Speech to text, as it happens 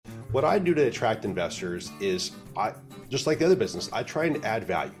what I do to attract investors is just like the other business, I try and add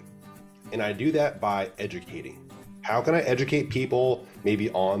value. And I do that by educating. How can I educate people maybe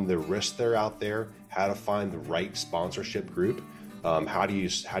on the risks that are out there, how to find the right sponsorship group? How do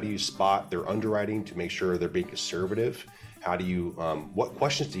you spot their underwriting to make sure they're being conservative? How do you, what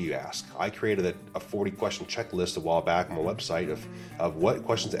questions do you ask? I created a 40 question checklist a while back on my website of what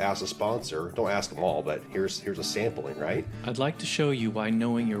questions to ask a sponsor. Don't ask them all, but here's a sampling, right? I'd like to show you why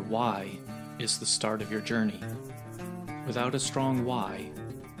knowing your why is the start of your journey. Without a strong why,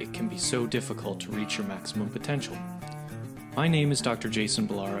 it can be so difficult to reach your maximum potential. My name is Dr. Jason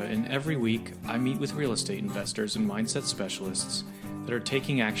Ballara, and every week I meet with real estate investors and mindset specialists that are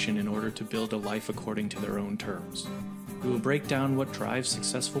taking action in order to build a life according to their own terms. We will break down what drives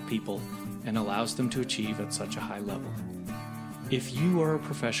successful people and allows them to achieve at such a high level. If you are a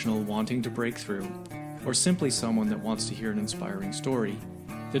professional wanting to break through, or simply someone that wants to hear an inspiring story,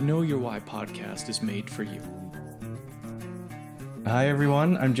 the Know Your Why podcast is made for you. Hi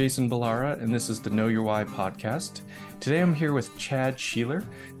everyone, I'm Jason Ballara, and this is the Know Your Why podcast. Today I'm here with Chad Schieler.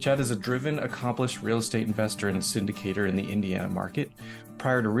 Chad is a driven, accomplished real estate investor and syndicator in the Indiana market.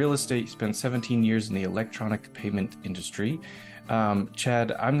 Prior to real estate, he spent 17 years in the electronic payment industry.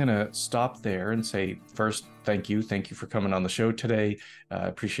 Chad, I'm going to stop there and say first, thank you. Thank you for coming on the show today. I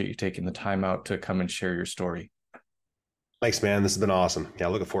appreciate you taking the time out to come and share your story. Thanks, man. This has been awesome. Yeah,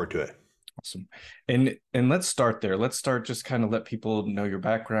 looking forward to it. Awesome. And let's start there. Let's start just kind of let people know your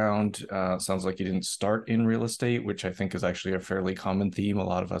background. Sounds like you didn't start in real estate, which I think is actually a fairly common theme. A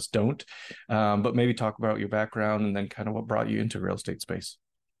lot of us don't. But maybe talk about your background and then kind of what brought you into real estate space.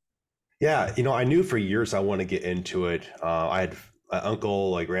 Yeah, I knew for years I wanted to get into it. I had an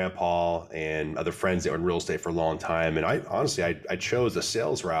uncle, like grandpa, and other friends that were in real estate for a long time. And I chose the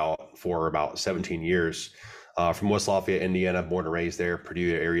sales route for about 17 years. From West Lafayette, Indiana, born and raised there,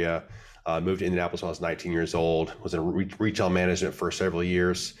 Purdue area. Moved to Indianapolis when I was 19 years old, was in retail management for several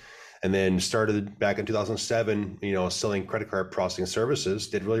years, and then started back in 2007, selling credit card processing services,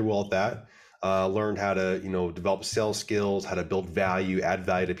 did really well at that. Learned how to, develop sales skills, how to build value, add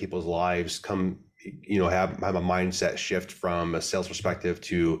value to people's lives, have a mindset shift from a sales perspective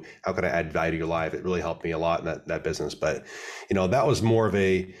to how can I add value to your life. It really helped me a lot in that business. But, that was more of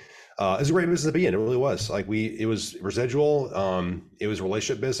it was a great business to be in. It really was. It was residual. It was a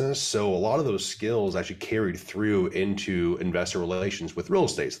relationship business. So a lot of those skills actually carried through into investor relations with real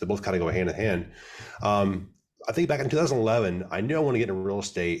estate. So they both kind of go hand in hand. I think back in 2011, I knew I wanted to get into real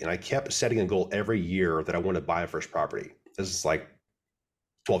estate, and I kept setting a goal every year that I wanted to buy a first property. This is like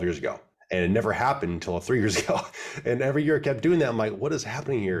 12 years ago. And it never happened until 3 years ago. And every year I kept doing that. I'm like, what is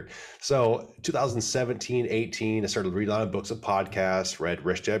happening here? So 2017, 18, I started reading a lot of books and podcasts, read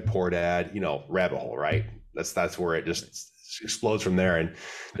Rich Dad, Poor Dad, rabbit hole, right? That's where it just explodes from there. And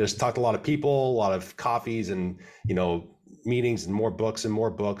just talked to a lot of people, a lot of coffees and, meetings and more books.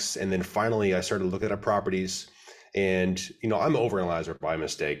 And then finally I started looking at properties and, I'm an overanalyzer by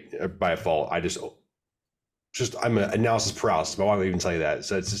mistake, by fault. I'm an analysis paralysis. My wife would even tell you that.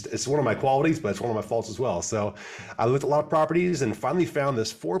 So it's one of my qualities, but it's one of my faults as well. So I looked at a lot of properties and finally found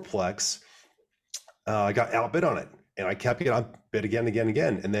this fourplex. I got outbid on it, and I kept getting outbid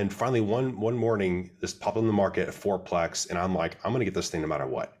again. And then finally one morning, this popped on the market at fourplex, and I'm like, I'm going to get this thing no matter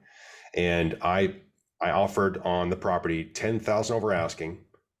what. And I offered on the property $10,000 over asking,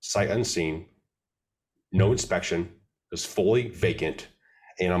 sight unseen, no inspection, it was fully vacant,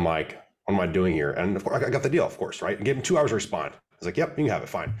 and I'm like, what am I doing here? And of course, I got the deal, of course, right? I gave him 2 hours to respond. I was like, yep, you can have it,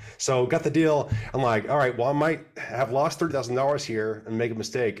 fine. So got the deal. I'm like, all right, well, I might have lost $30,000 here and make a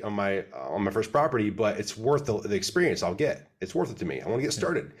mistake on my first property, but it's worth the experience I'll get. It's worth it to me. I want to get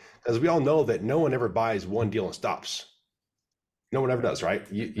started. Because we all know that no one ever buys one deal and stops. No one ever does, right?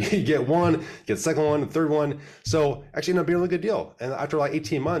 You get one, you get the second one, the third one. So actually ended up being a really good deal. And after like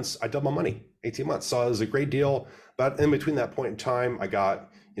 18 months, I doubled my money, 18 months. So it was a great deal. But in between that point in time, I got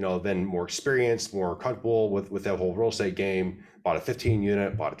then more experienced, more comfortable with that whole real estate game, bought a 15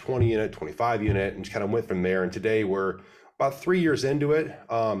 unit, bought a 20 unit, 25 unit, and just kind of went from there. And today we're about 3 years into it,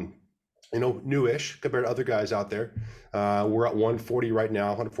 newish compared to other guys out there. We're at 140 right now,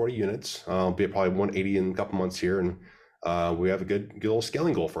 140 units. I'll be at probably 180 in a couple months here. And we have a good little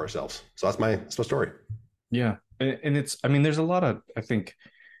scaling goal for ourselves. So that's my story. Yeah. And there's a lot of, I think,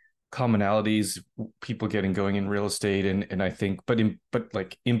 commonalities people getting going in real estate, and I think but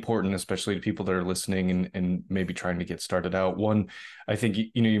like important, especially to people that are listening and maybe trying to get started out. One, I think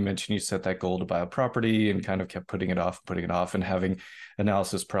you mentioned you set that goal to buy a property and kind of kept putting it off and having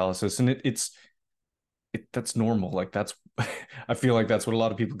analysis paralysis, and that's normal. Like that's I feel like that's what a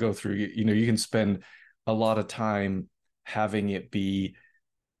lot of people go through. You can spend a lot of time having it be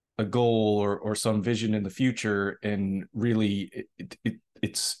a goal or some vision in the future, and really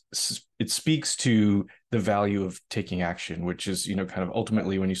it speaks to the value of taking action, which is, kind of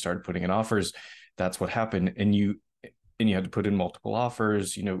ultimately when you started putting in offers, that's what happened. And you had to put in multiple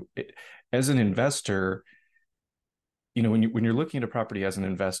offers. As an investor, when you're looking at a property as an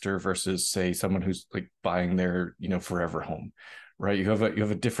investor versus, say, someone who's like buying their forever home, right? You have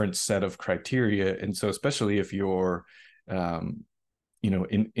a different set of criteria. And so especially if you're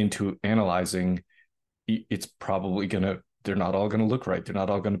into analyzing, it's probably they're not all gonna look right, they're not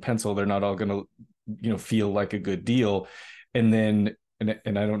all gonna pencil, they're not all gonna feel like a good deal. And then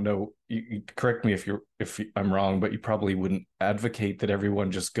and I don't know, you correct me if I'm wrong, but you probably wouldn't advocate that everyone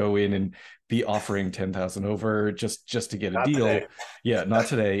just go in and be offering 10,000 over just to get a Not deal. today. Yeah, not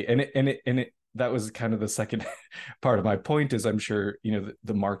today. And that was kind of the second part of my point, is I'm sure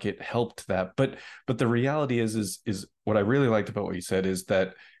the market helped that, but the reality is what I really liked about what you said is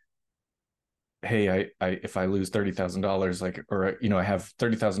that, hey, I if I lose $30,000, like, or I have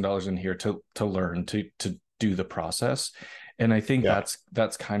 $30,000 in here to learn to do the process. And I think Yeah.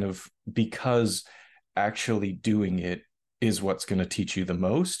 that's kind of because actually doing it is what's going to teach you the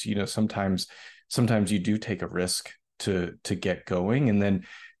most. Sometimes you do take a risk to get going, and then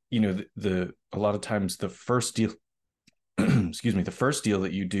the a lot of times the first deal excuse me, the first deal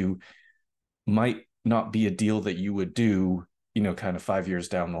that you do might not be a deal that you would do kind of 5 years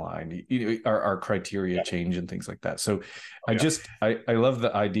down the line. Our criteria Yeah. change and things like that. So Oh, yeah. I love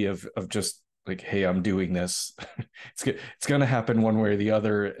the idea of just like, hey, I'm doing this. It's going to happen one way or the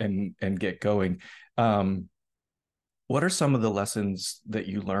other, and get going. um what are some of the lessons that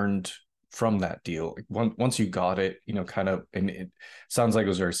you learned from that deal? Once you got it, kind of, and it sounds like it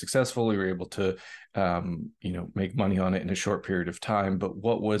was very successful. You were able to make money on it in a short period of time. But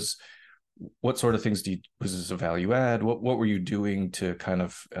what sort of things was this a value add? What were you doing to kind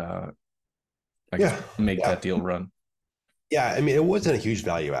of, I guess, Yeah. make Yeah. that deal run? Yeah, I mean, it wasn't a huge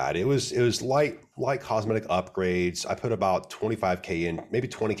value add. It was light cosmetic upgrades. I put about 25K in, maybe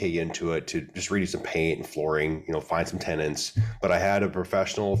 20K into it to just redo some paint and flooring, find some tenants. But I had a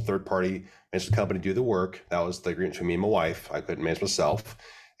professional third party management company do the work. That was the agreement between me and my wife. I couldn't manage myself.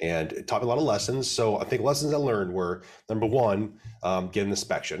 And it taught me a lot of lessons. So I think lessons I learned were, number one, get an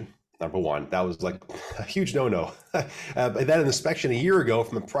inspection. Number one, that was like a huge no-no. But that inspection a year ago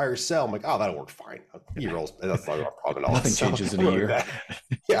from the prior sale, I'm like, oh, that'll work fine. A year old, that's not a problem at all. Nothing So changes in a I'm with year. that.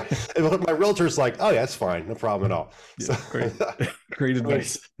 Yeah, and my realtor's like, oh yeah, it's fine, no problem at all. Yeah, So great. Great I mean,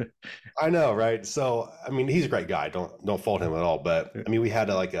 advice. I know, right? So I mean, he's a great guy. Don't fault him at all. But Yeah. I mean, we had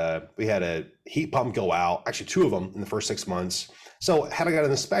a heat pump go out. Actually, two of them in the first 6 months. So had I got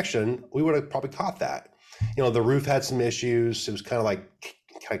an inspection, we would have probably caught that. The roof had some issues. It was kind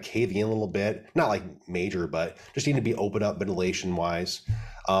of caving in a little bit, not like major, but just need to be opened up ventilation wise.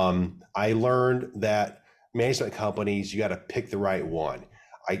 I learned that management companies, you got to pick the right one.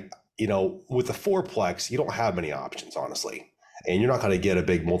 I, with the fourplex, you don't have many options, honestly, and you're not going to get a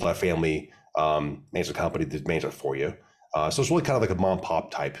big multifamily management company to manage it for you. So it's really kind of like a mom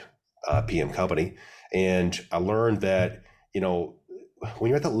pop type PM company. And I learned that, when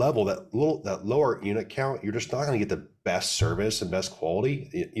you're at that level, that lower unit count, you're just not going to get the best service and best quality,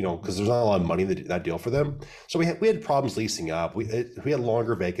 because there's not a lot of money in that deal for them. So we had problems leasing up. We had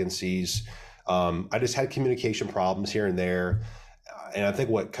longer vacancies. I just had communication problems here and there, and I think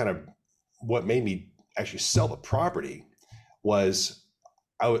what made me actually sell the property was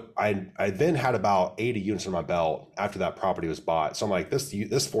I then had about 80 units in my belt after that property was bought. So I'm like,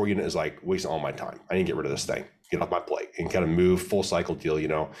 this 4 unit is like wasting all my time. I need to get rid of this thing, get off my plate, and kind of move full cycle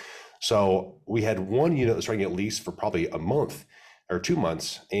deal. So we had one unit that was trying to get leased for probably a month or 2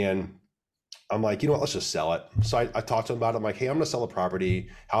 months, and I'm like, let's just sell it. So I talked to them about it. I'm like, hey, I'm going to sell the property.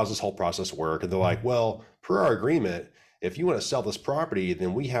 How does this whole process work? And they're like, well, per our agreement, if you want to sell this property,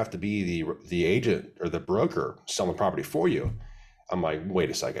 then we have to be the agent or the broker selling the property for you. I'm like, wait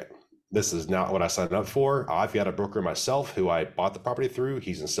a second. This is not what I signed up for. I've got a broker myself who I bought the property through.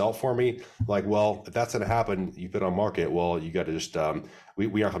 He's going to sell it for me. I'm like, well, if that's going to happen, you put it on market. Well, you got to just,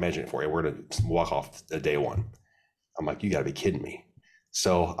 we aren't managing it for you. We're going to walk off day one. I'm like, you got to be kidding me.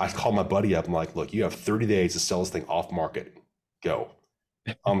 So I called my buddy up. I'm like, look, you have 30 days to sell this thing off market. Go.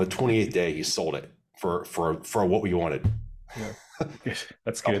 On the 28th day, he sold it for what we wanted. Yeah.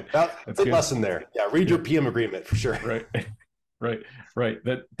 That's good. That's That's a good. lesson there. Yeah, read your PM agreement for sure. Right. Right.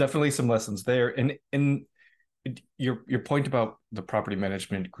 That definitely some lessons there. And your point about the property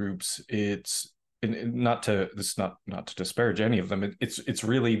management groups, it's not to not to disparage any of them. It's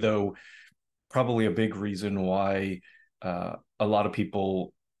really, though, probably a big reason why a lot of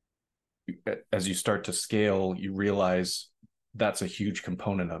people, as you start to scale, you realize that's a huge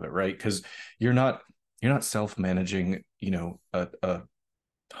component of it, right? Because you're not you're not self-managing, a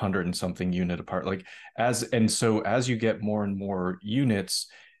hundred and something unit apart. Like as you get more and more units,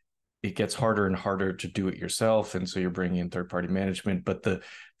 it gets harder and harder to do it yourself, and so you're bringing in third party management. But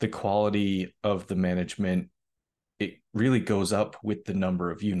the quality of the management, it really goes up with the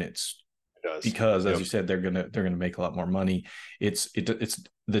number of units, It does. because as Yep. you said, they're gonna make a lot more money. It's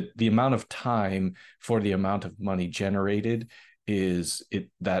the amount of time for the amount of money generated, is it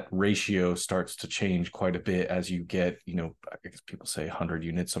that ratio starts to change quite a bit as you get, I guess people say 100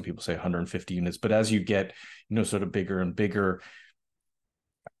 units, some people say 150 units, but as you get, sort of bigger and bigger,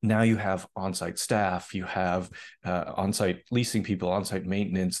 now you have on-site staff, you have on-site leasing people, on-site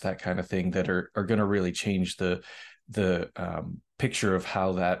maintenance, that kind of thing, that are going to really change the picture of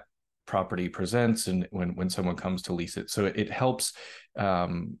how that property presents, and when someone comes to lease it. So it helps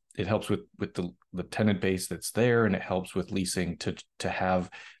with the tenant base that's there, and it helps with leasing to have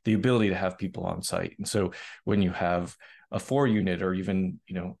the ability to have people on site. And so when you have a 4 unit, or even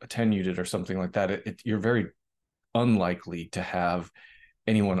a 10 unit or something like that, you're very unlikely to have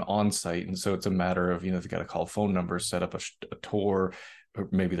anyone on site. And so it's a matter of, they've got to call phone numbers, set up a tour, or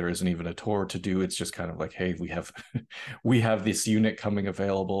maybe there isn't even a tour to do. It's just kind of like, hey, we have we have this unit coming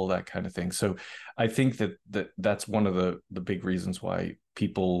available, that kind of thing. So I think that's one of the big reasons why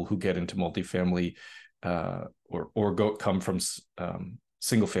people who get into multifamily, or come from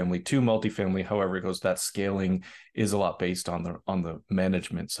single family to multifamily, however it goes, that scaling is a lot based on the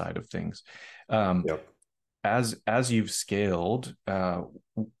management side of things. um, Yep. as you've scaled,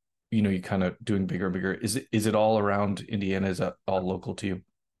 you kind of doing bigger and bigger. Is it all around Indiana? Is that all local to you?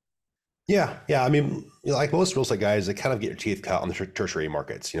 Yeah, yeah. I mean, like most real estate guys, they kind of get your teeth cut on the tertiary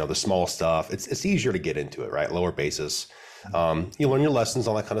markets. The small stuff. It's easier to get into it, right? Lower basis. You learn your lessons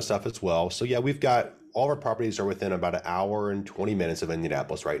on that kind of stuff as well. So yeah, we've got all of our properties are within about an hour and 20 minutes of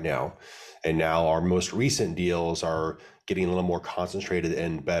Indianapolis right now, and now our most recent deals are getting a little more concentrated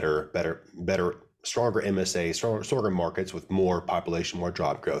in better, stronger MSA, stronger markets with more population, more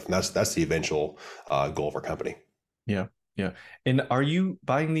job growth, and that's the eventual goal of our company. Yeah, yeah. And are you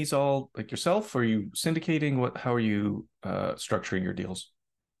buying these all like yourself? Or are you syndicating? How are you structuring your deals?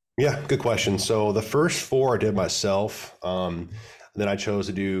 Yeah, good question. So the first four I did myself. Then I chose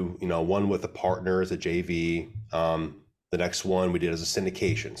to do, one with a partner as a JV. The next one we did as a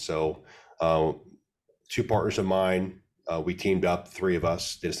syndication. So two partners of mine, we teamed up, three of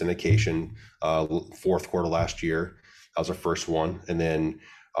us did a syndication fourth quarter last year. That was our first one. And then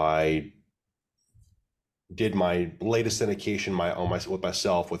I did my latest syndication with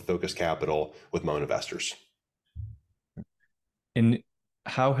myself with Focus Capital with my own investors. And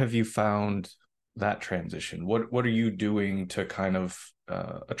how have you found that transition? What are you doing to kind of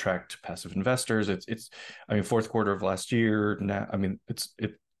attract passive investors? I mean, fourth quarter of last year now. I mean,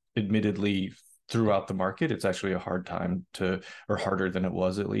 it admittedly, throughout the market, it's actually a hard time or harder than it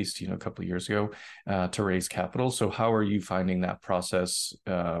was, at least, a couple of years ago, to raise capital. So how are you finding that process?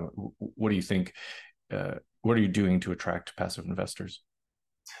 What do you think? What are you doing to attract passive investors?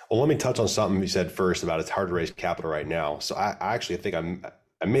 Well, let me touch on something you said first about it's hard to raise capital right now. So I actually think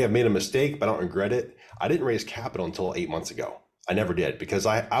I may have made a mistake, but I don't regret it. I didn't raise capital until 8 months ago. I never did because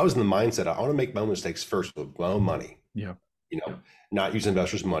I was in the mindset I want to make my own mistakes first with my own money. Yeah. You know, not use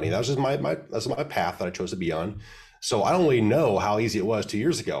investors' money. That was just that's my path that I chose to be on. So I don't really know how easy it was 2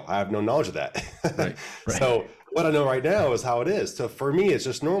 years ago. I have no knowledge of that. Right. Right. So what I know right now is how it is. So for me, it's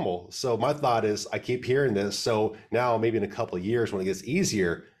just normal. So my thought is I keep hearing this. So now maybe in a couple of years when it gets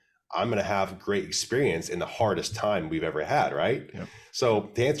easier, I'm going to have great experience in the hardest time we've ever had, right? Yeah. So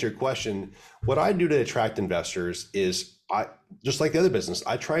to answer your question, what I do to attract investors is I just like the other business,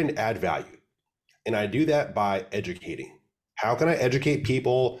 I try and add value. And I do that by educating. How can I educate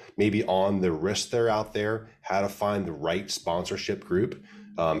people maybe on the risks that are out there, how to find the right sponsorship group?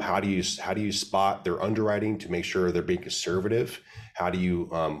 How do you spot their underwriting to make sure they're being conservative? How do you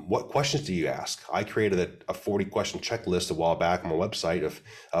what questions do you ask? I created a 40 question checklist a while back on my website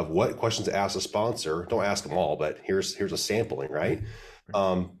of what questions to ask a sponsor. Don't ask them all, but here's a sampling, right?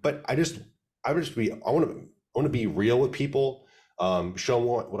 But I want to be real with people, show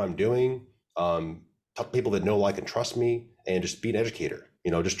them what I'm doing, talk to people that know, like, and trust me, and just be an educator.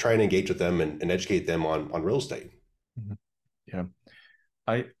 Just try and engage with them and educate them on real estate. Mhm. Yeah.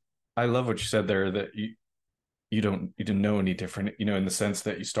 I I love what you said there, that you didn't know any different, in the sense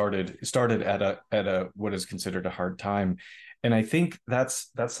that you started at a what is considered a hard time. And I think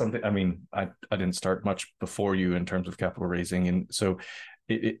that's something. I mean, I didn't start much before you in terms of capital raising. And so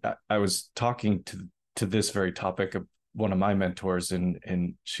I was talking to this very topic of one of my mentors,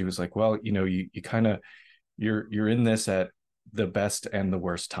 and she was like, well, you kind of, you're in this at the best and the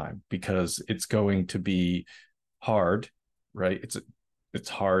worst time, because it's going to be hard, right? It's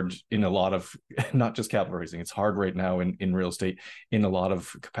hard in a lot of, not just capital raising, it's hard right now in real estate in a lot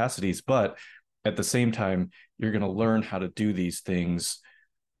of capacities. But at the same time, you're going to learn how to do these things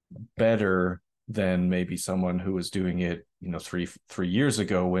better than maybe someone who was doing it, three years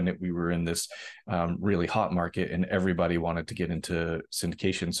ago when we were in this really hot market and everybody wanted to get into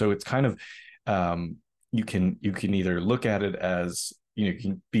syndication. So it's kind of, you can either look at it as, you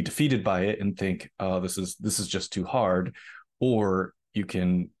can be defeated by it and think, oh, this is just too hard, or you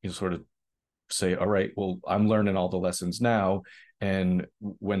can sort of say, all right, well, I'm learning all the lessons now, and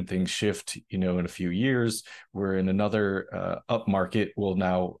when things shift, in a few years, we're in another up market. Well,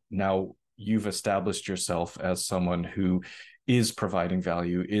 now you've established yourself as someone who is providing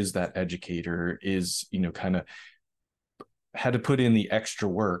value, is that educator, is kind of had to put in the extra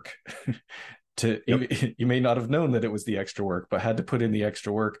work to yep. You may not have known that it was the extra work, but had to put in the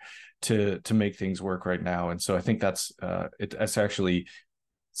extra work to make things work right now. And so I think that's it's actually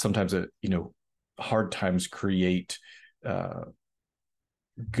sometimes hard times create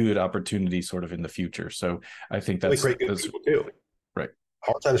good opportunity sort of in the future. So I think that's great good people too. Right.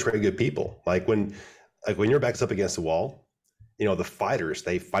 Hard times create good people. Like when your back's up against the wall, the fighters,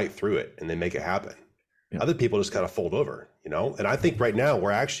 they fight through it and they make it happen. Yeah. Other people just kind of fold over, and I think right now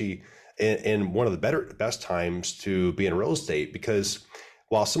we're actually in one of the best times to be in real estate, because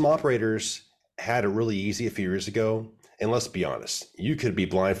while some operators had it really easy a few years ago, and let's be honest, you could be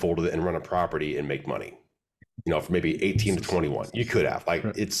blindfolded and run a property and make money, for maybe 18 to 21, you could have, right.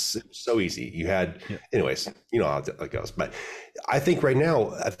 It's so easy. You had, anyways, how it goes. But I think right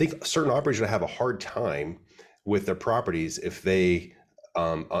now, certain operators are going to have a hard time with their properties if they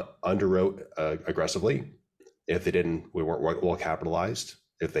underwrote aggressively, if we weren't well capitalized,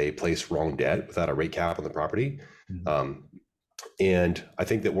 if they placed wrong debt without a rate cap on the property. Mm-hmm. And I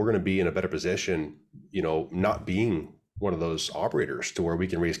think that we're going to be in a better position, not being one of those operators to where we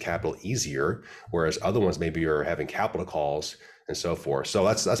can raise capital easier, whereas other ones maybe are having capital calls and so forth. So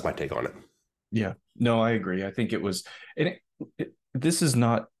that's my take on it. Yeah, no, I agree. I think it was, and this is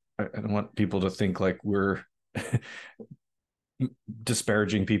not, I don't want people to think like we're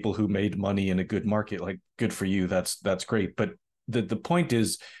disparaging people who made money in a good market. Like, good for you. That's great. But the point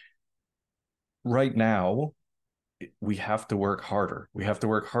is, right now, we have to work harder. We have to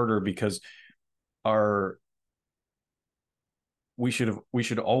work harder because we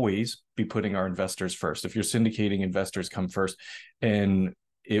should always be putting our investors first. If you're syndicating, investors come first. And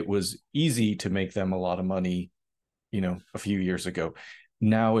it was easy to make them a lot of money, a few years ago.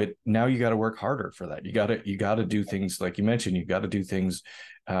 Now you got to work harder for that. You got to do things like you mentioned. You got to do things.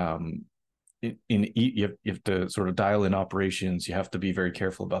 You have to sort of dial in operations. You have to be very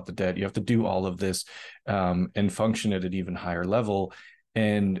careful about the debt. You have to do all of this and function at an even higher level.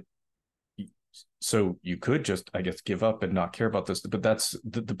 And so you could just, I guess, give up and not care about this. But that's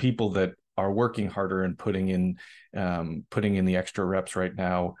the people that are working harder and putting in the extra reps right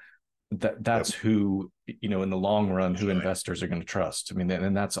now. That's yep. Who, in the long run, who investors are going to trust. I mean,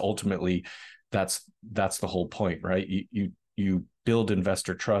 and that's ultimately, that's the whole point, right? You build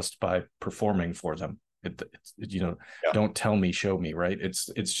investor trust by performing for them. Yeah. Don't tell me, show me, right? It's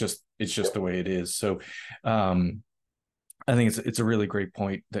just yep. The way it is. So, I think it's a really great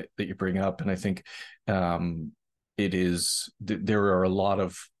point that you bring up. And I think it is, there are a lot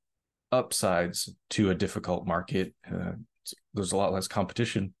of upsides to a difficult market. There's a lot less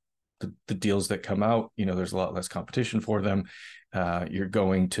competition. The deals that come out, there's a lot less competition for them. You're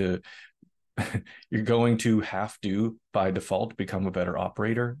going to have to, by default, become a better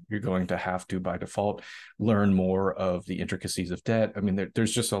operator. You're going to have to, by default, learn more of the intricacies of debt. I mean,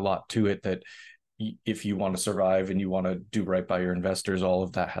 there's just a lot to it that if you want to survive and you want to do right by your investors, all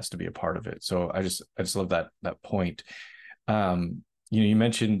of that has to be a part of it. So I just love that point. You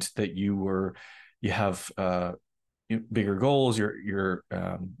mentioned that you have bigger goals. How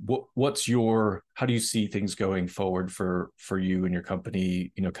do you see things going forward for you and your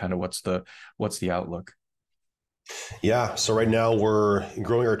company? Kind of what's the outlook? Yeah. So right now we're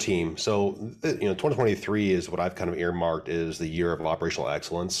growing our team. So, 2023 is what I've kind of earmarked as the year of operational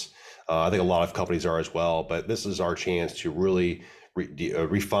excellence. I think a lot of companies are as well, but this is our chance to really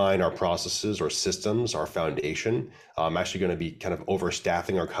refine our processes, our systems, our foundation. I'm actually going to be kind of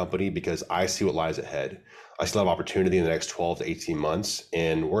overstaffing our company because I see what lies ahead. I still have opportunity in the next 12 to 18 months,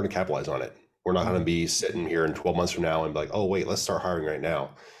 and we're going to capitalize on it. We're not going to be sitting here in 12 months from now and be like, oh, wait, let's start hiring right now.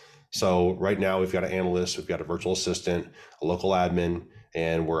 So right now we've got an analyst, we've got a virtual assistant, a local admin,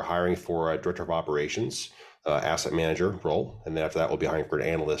 and we're hiring for a director of operations, asset manager role. And then after that, we'll be hiring for an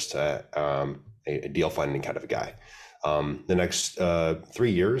analyst, a deal funding kind of a guy. The next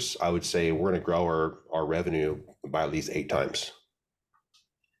 3 years, I would say we're going to grow our revenue by at least 8 times.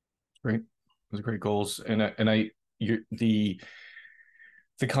 Great. Those are great goals. The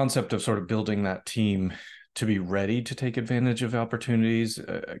concept of sort of building that team to be ready to take advantage of opportunities,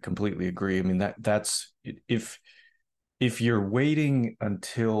 I completely agree. I mean, that's if you're waiting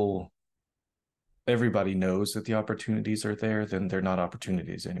until everybody knows that the opportunities are there, then they're not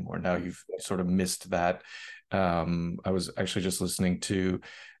opportunities anymore. Now you've sort of missed that. I was actually just listening to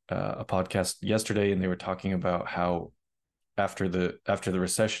a podcast yesterday, and they were talking about how after the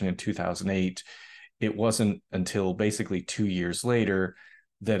recession in 2008, it wasn't until basically 2 years later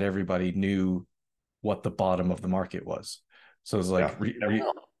that everybody knew what the bottom of the market was. So it was like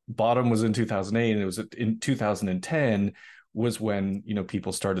bottom was in 2008, and it was in 2010 was when,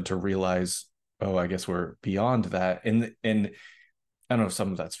 people started to realize, oh, I guess we're beyond that. And I don't know if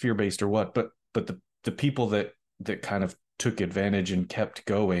some of that's fear-based or what, but the people that kind of took advantage and kept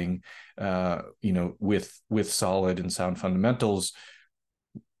going, with solid and sound fundamentals,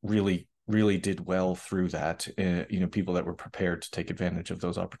 really did well through that. People that were prepared to take advantage of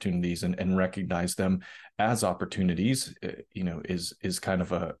those opportunities and recognize them as opportunities, is kind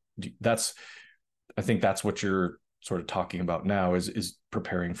of I think that's what you're sort of talking about now, is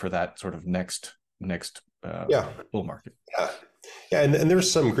preparing for that sort of next bull market. Yeah, and there's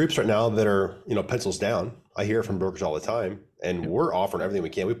some groups right now that are, pencils down. I hear from brokers all the time, and we're offering everything we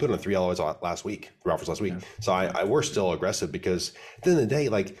can. We put in 3 LOIs last week, 3 offers last week. Yeah. So we're still aggressive, because at the end of the day,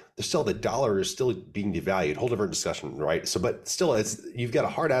 like, the dollar is still being devalued. Whole different discussion, right? So, but still, you've got a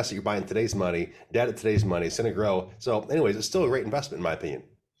hard asset you're buying today's money, debt at today's money. It's going to grow. So, anyways, it's still a great investment in my opinion.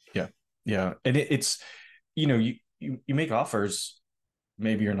 Yeah, and it's you make offers.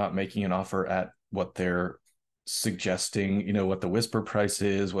 Maybe you're not making an offer at what they're suggesting, what the whisper price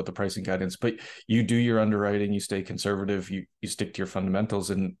is, what the pricing guidance, but you do your underwriting, you stay conservative, you stick to your fundamentals,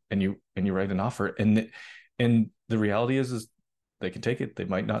 and you write an offer. And the reality is they can take it, they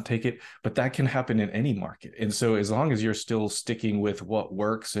might not take it, but that can happen in any market. And so as long as you're still sticking with what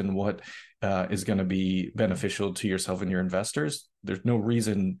works and what is going to be beneficial to yourself and your investors, there's no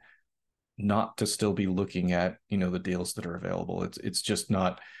reason not to still be looking at, the deals that are available. It's just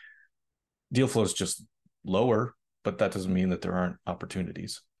not, deal flow is just lower, but that doesn't mean that there aren't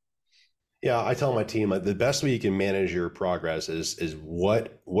opportunities. Yeah, I tell my team, like, the best way you can manage your progress is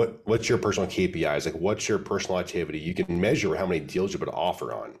what's your personal KPIs, like what's your personal activity. You can measure how many deals you put an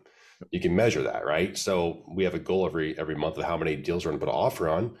offer on. You can measure that, right? So we have a goal every month of how many deals we're going to put an offer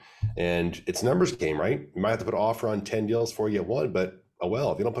on, and it's a numbers game, right? You might have to put an offer on 10 deals before you get one, but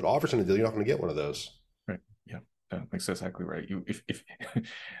if you don't put offers on a deal, you're not going to get one of those. Right. Yeah. That's exactly right. If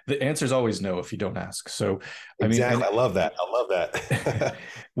the answer is always no if you don't ask. So exactly. I love that.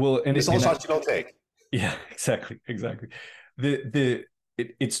 Well, and it's all shots you don't take. Yeah, exactly.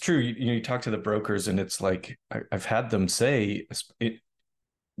 It's true. You talk to the brokers, and it's like, I've had them say it.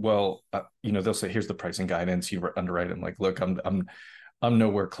 Well, they'll say, here's the pricing guidance. You underwrite. I'm like, look, I'm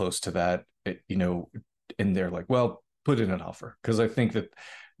nowhere close to that. And they're like, well, put in an offer, because I think that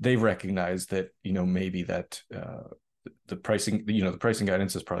they recognize that, maybe that the pricing, the pricing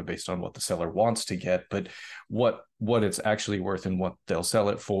guidance is probably based on what the seller wants to get, but what it's actually worth and what they'll sell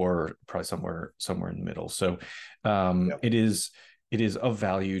it for, probably somewhere in the middle. So it is of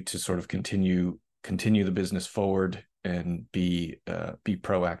value to sort of continue the business forward and be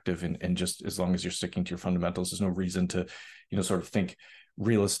proactive, and just as long as you're sticking to your fundamentals, there's no reason to, sort of think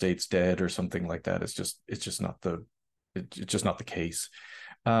real estate's dead or something like that. It's just not the case.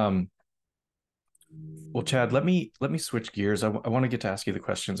 Well, Chad, let me switch gears. I want to get to ask you the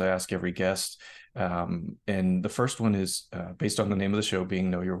questions I ask every guest. And the first one is based on the name of the show being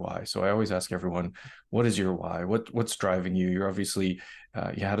Know Your Why. So I always ask everyone, what is your why? What's driving you? You're obviously,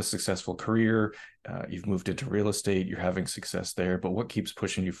 you had a successful career. You've moved into real estate. You're having success there. But what keeps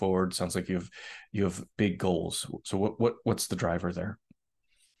pushing you forward? Sounds like you have big goals. So what's the driver there?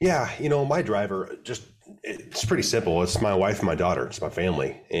 Yeah, my driver, it's pretty simple. It's my wife and my daughter. It's my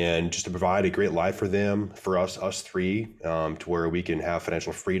family. And just to provide a great life for them, for us three, to where we can have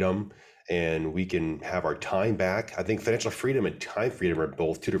financial freedom and we can have our time back. I think financial freedom and time freedom are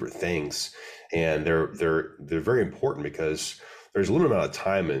both two different things. And they're very important, because there's a limited amount of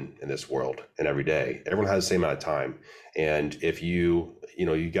time in this world and every day. Everyone has the same amount of time. And if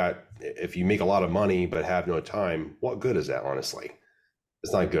if you make a lot of money but have no time, what good is that, honestly?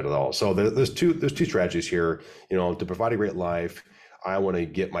 It's not good at all. So there's two strategies here. To provide a great life, I want to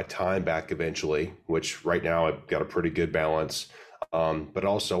get my time back eventually, which right now I've got a pretty good balance. But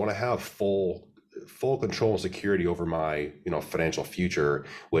also I want to have full full control and security over my, financial future,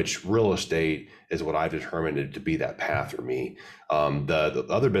 which real estate is what I've determined to be that path for me. The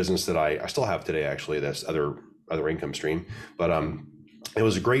other business that I still have today, actually, that's other income stream, but it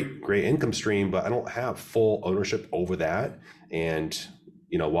was a great income stream, but I don't have full ownership over that. And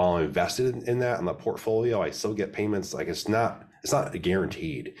while I'm invested in that in the portfolio, I still get payments. Like it's not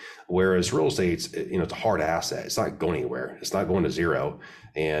guaranteed. Whereas real estate's, it's a hard asset. It's not going anywhere. It's not going to zero.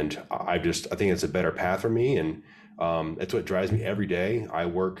 And I think it's a better path for me. And it's what drives me every day. I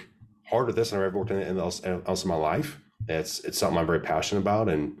work hard at this than I've ever worked anything else in my life. It's something I'm very passionate about,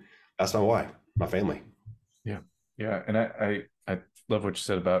 and that's my why, my family. Yeah. Yeah. And I love what you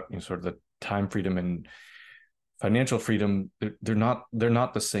said about, sort of the time freedom and financial freedom. They're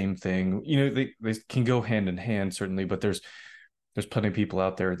not the same thing. They can go hand in hand, certainly, but there's plenty of people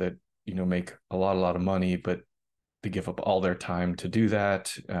out there that, make a lot of money, but they give up all their time to do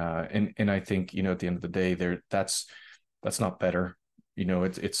that. And I think, at the end of the day, that's not better.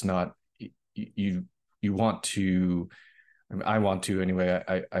 It's not, you want to, I want to anyway.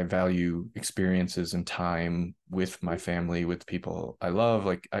 I value experiences and time with my family, with people I love.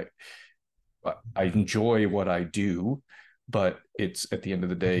 Like I enjoy what I do, but it's at the end of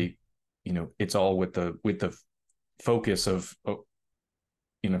the day, it's all with the focus of,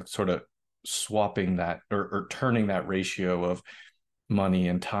 sort of swapping that, or turning that ratio of money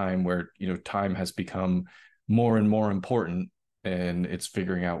and time, where, time has become more and more important, and it's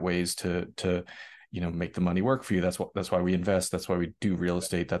figuring out ways to make the money work for you. That's why we invest. That's why we do real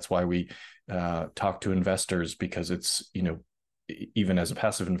estate. That's why we talk to investors, because it's, even as a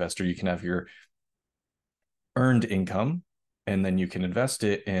passive investor, you can have your earned income, and then you can invest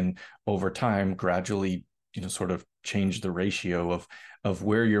it, and over time gradually, sort of change the ratio of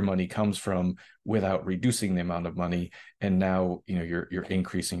where your money comes from without reducing the amount of money. And now, you're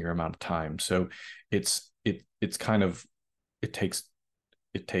increasing your amount of time. So it's kind of, it takes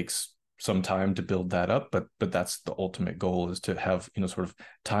some time to build that up, but that's the ultimate goal, is to have, sort of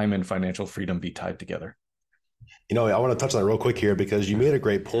time and financial freedom be tied together. I want to touch on that real quick here, because you made a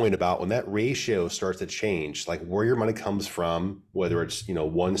great point about when that ratio starts to change, like where your money comes from, whether it's,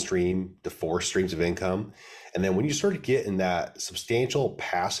 one stream to four streams of income. And then when you start to get in that substantial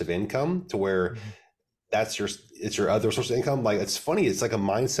passive income to where it's your other source of income, like it's funny, it's like a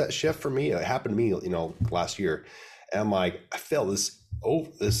mindset shift for me. It happened to me, last year. And I'm like, I felt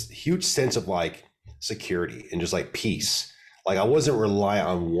this huge sense of like security and just like peace. Like I wasn't reliant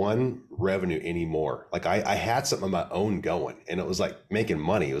on one revenue anymore. Like I had something of my own going, and it was like making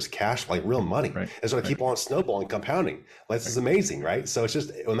money. It was cash, like real money. Right. And so I keep on snowballing, compounding. Like this is amazing, right? So it's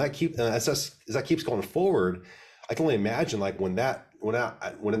just as that keeps going forward, I can only imagine like when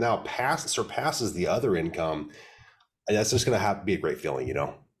it now surpasses the other income, and that's just going to have to be a great feeling.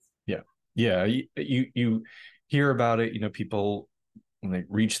 Yeah. Yeah. You hear about it, people, when they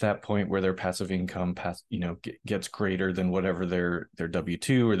reach that point where their passive income gets greater than whatever their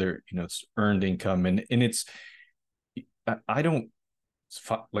W-2 or their, it's earned income. And it's, I don't,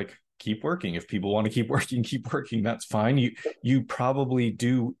 like, keep working. If people want to keep working, that's fine. You probably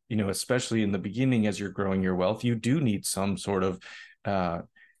do, especially in the beginning, as you're growing your wealth, you do need some sort of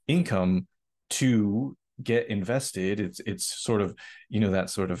income to get invested. It's sort of, that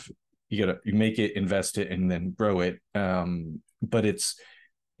sort of, you make it, invest it, and then grow it. But it's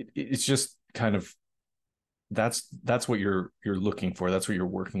just kind of, that's what you're looking for. That's what you're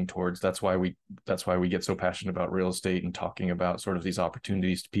working towards. That's why we get so passionate about real estate and talking about sort of these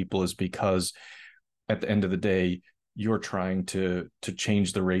opportunities to people, is because at the end of the day, you're trying to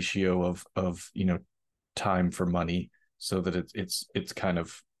change the ratio of time for money, so that it's kind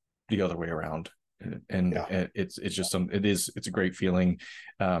of the other way around. And yeah, it's just it's a great feeling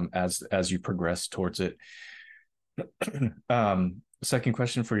as you progress towards it. Second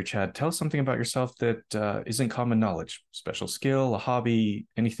question for you, Chad. Tell us something about yourself that isn't common knowledge. Special skill, a hobby,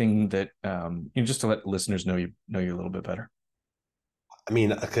 anything that just to let listeners know you a little bit better. I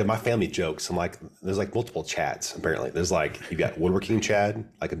mean, okay, my family jokes. I'm like, there's like multiple Chads. Apparently, there's like, you've got woodworking Chad,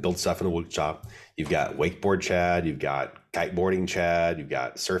 I can build stuff in a wood shop. You've got wakeboard Chad. You've got kiteboarding Chad. You've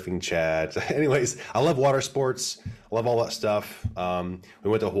got surfing Chad. So anyways, I love water sports. I love all that stuff. We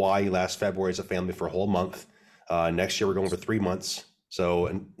went to Hawaii last February as a family for a whole month. Next year we're going for 3 months. So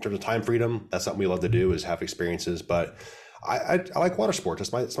in terms of time freedom, that's something we love to do, is have experiences. But I like water sports.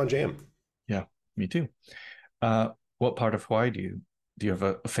 That's my jam. Yeah, me too. What part of Hawaii do you have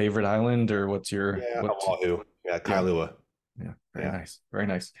a favorite island, or what's your Oahu? Yeah, Kailua. Yeah, very nice, very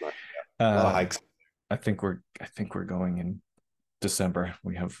nice. A lot of hikes. I think we're going in December.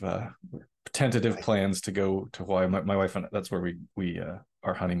 We have tentative plans to go to Hawaii. My wife and that's where we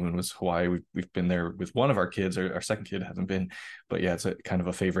our honeymoon was Hawaii. We've been there with one of our kids. Our second kid hasn't been, but yeah, it's a kind of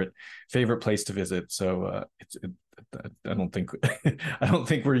a favorite place to visit. So I don't think I don't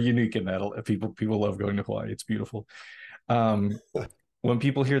think we're unique in that. People love going to Hawaii. It's beautiful. When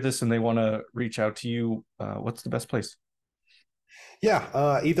people hear this and they want to reach out to you, what's the best place?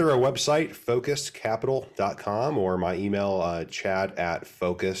 Yeah, either our website, focusedcapital.com, or my email,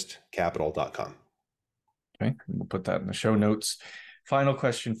 chad@focusedcapital.com. Okay, we'll put that in the show notes. Final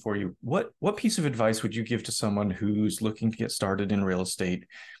question for you. What piece of advice would you give to someone who's looking to get started in real estate?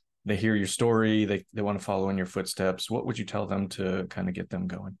 They hear your story, they want to follow in your footsteps. What would you tell them to kind of get them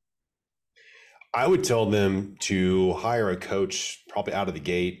going? I would tell them to hire a coach probably out of the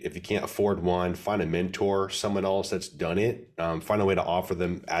gate. If you can't afford one, find a mentor, someone else that's done it. Find a way to offer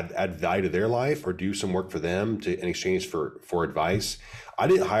them, add value to their life, or do some work for them in exchange for advice. I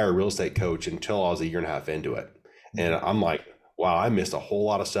didn't hire a real estate coach until I was a year and a half into it. And I'm like, wow, I missed a whole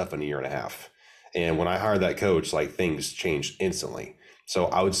lot of stuff in a year and a half. And when I hired that coach, like, things changed instantly. So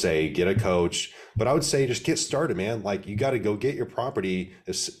I would say get a coach, but I would say just get started, man. Like, you got to go get your property,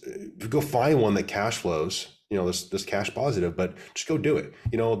 go find one that cash flows, this cash positive, but just go do it.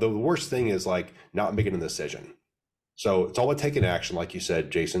 The worst thing is like not making a decision. So it's all about taking action. Like you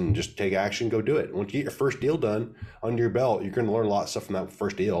said, Jason, just take action, go do it. Once you get your first deal done under your belt, you're going to learn a lot of stuff from that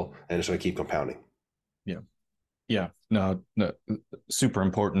first deal, and it's going to keep compounding. Yeah. Yeah, no, super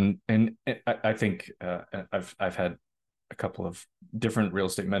important. And I think I've had a couple of different real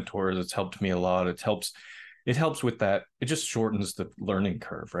estate mentors. It's helped me a lot. It helps with that. It just shortens the learning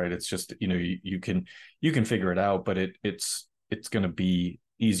curve, right? It's just, you can figure it out, but it's going to be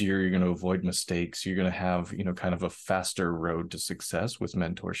easier. You're going to avoid mistakes. You're going to have, kind of a faster road to success with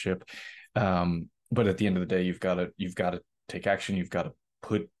mentorship. But at the end of the day, you've got to take action. You've got to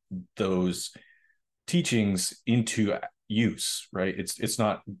put those teachings into use, right? It's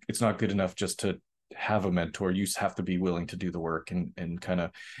not good enough just to have a mentor. You have to be willing to do the work and kind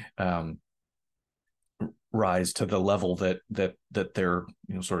of rise to the level that they're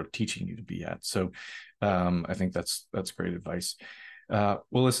sort of teaching you to be at. So I think that's great advice. Well,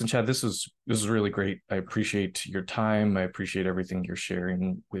 listen, Chad, this is really great. I appreciate your time. I appreciate everything you're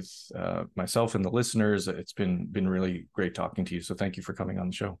sharing with myself and the listeners. It's been really great talking to you. So thank you for coming on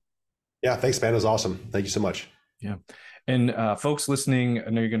the show. Yeah, thanks, man. It was awesome. Thank you so much. Yeah. And folks listening, I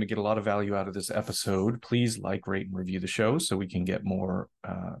know you're going to get a lot of value out of this episode. Please like, rate, and review the show so we can get more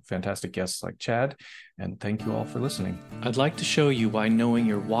fantastic guests like Chad. And thank you all for listening. I'd like to show you why knowing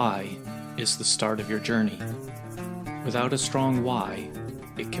your why is the start of your journey. Without a strong why,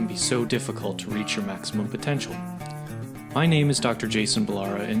 it can be so difficult to reach your maximum potential. My name is Dr. Jason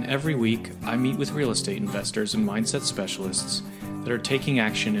Ballara, and every week I meet with real estate investors and mindset specialists that are taking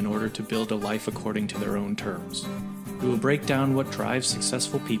action in order to build a life according to their own terms. We will break down what drives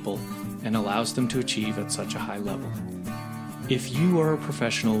successful people and allows them to achieve at such a high level. If you are a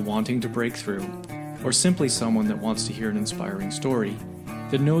professional wanting to break through, or simply someone that wants to hear an inspiring story,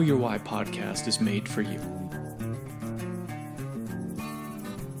 the Know Your Why podcast is made for you.